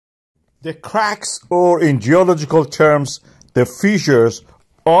The cracks, or in geological terms, the fissures,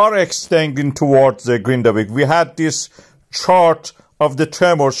 are extending towards the Grindavik. We had this chart of the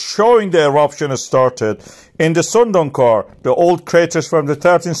tremors showing the eruption started in the Sundhnúka, the old craters from the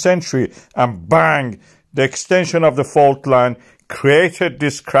 13th century, and bang, the extension of the fault line created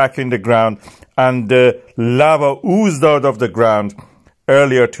this crack in the ground, and the lava oozed out of the ground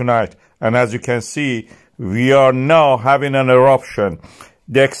earlier tonight. And as you can see, we are now having an eruption.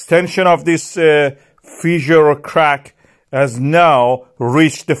 The extension of this fissure or crack has now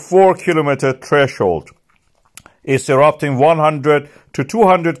reached the 4-kilometer threshold. It's erupting 100 to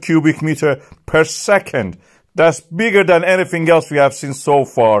 200 cubic meter per second. That's bigger than anything else we have seen so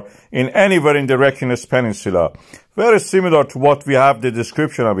far in anywhere in the Reykjanes Peninsula. Very similar to what we have the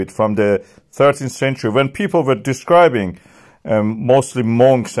description of it from the 13th century, when people were describing mostly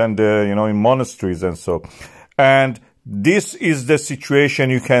monks and in monasteries and so. And this is the situation.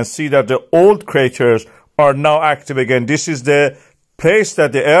 You can see that the old craters are now active again. This is the place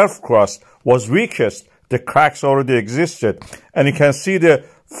that the earth crust was weakest. The cracks already existed. And you can see the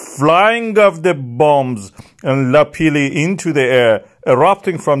flying of the bombs and lapilli into the air,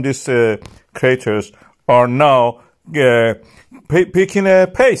 erupting from these craters, are now picking a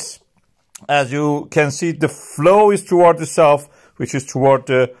pace. As you can see, the flow is toward the south, which is toward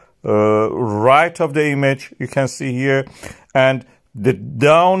the right of the image, you can see here, and the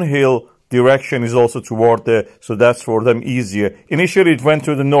downhill direction is also toward so that's for them easier. Initially it went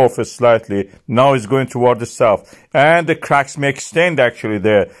to the north slightly, now it's going toward the south, and the cracks may extend actually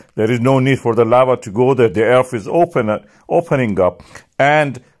there. There is no need for the lava to go there. The earth is opening up,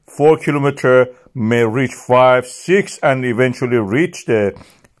 and 4 kilometer may reach 5, 6, and eventually reach the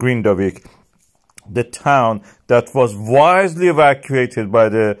Grindavik, the town that was wisely evacuated by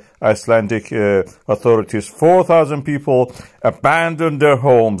the Icelandic authorities. 4,000 people abandoned their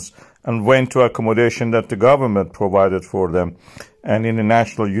homes and went to accommodation that the government provided for them, and in the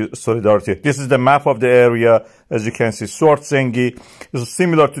national solidarity. This is the map of the area. As you can see, Schwarzengi is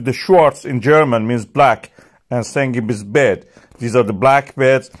similar to the Schwarz in German, means black, and Sengi is bed. These are the black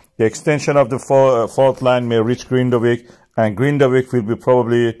beds. The extension of the fault line may reach Grindavik, and Grindavik will be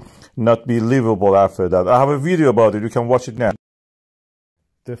probably not be livable after that. I have a video about it. You can watch it now.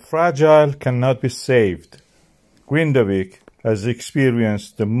 The fragile cannot be saved. Grindavik has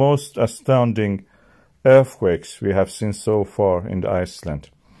experienced the most astounding earthquakes we have seen so far in Iceland.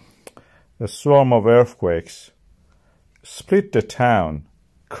 A swarm of earthquakes split the town.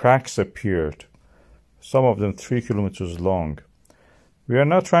 Cracks appeared, some of them 3 kilometers long. We are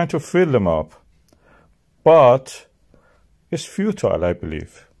not trying to fill them up, but it's futile, I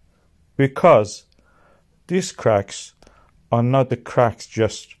believe, because these cracks are not the cracks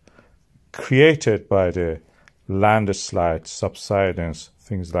just created by the landslide, subsidence,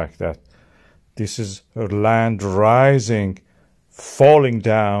 things like that. This is land rising, falling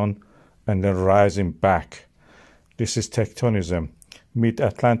down, and then rising back. This is tectonism.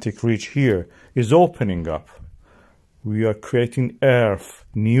 Mid-Atlantic ridge here is opening up. We are creating earth,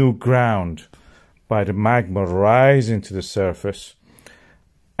 new ground, by the magma rising to the surface.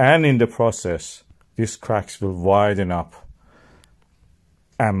 And in the process, these cracks will widen up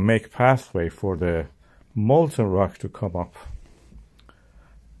and make pathway for the molten rock to come up.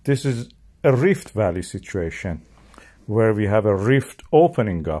 This is a rift valley situation, where we have a rift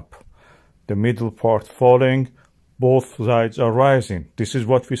opening up, the middle part falling, both sides are rising. This is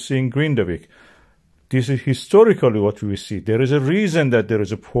what we see in Grindavik. This is historically what we see. There is a reason that there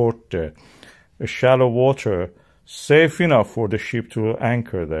is a port there, a shallow water, safe enough for the ship to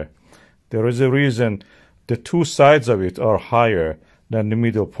anchor there. There is a reason the two sides of it are higher than the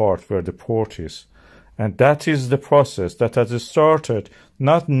middle part where the port is. And that is the process that has started,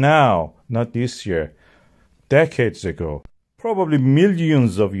 not now, not this year, decades ago, probably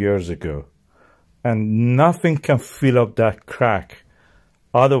millions of years ago. And nothing can fill up that crack.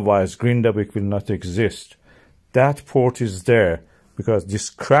 Otherwise, Grindavik will not exist. That port is there because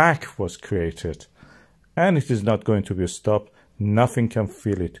this crack was created. And it is not going to be stopped. Nothing can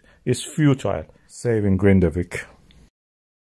fill it. It's futile. Saving Grindavik.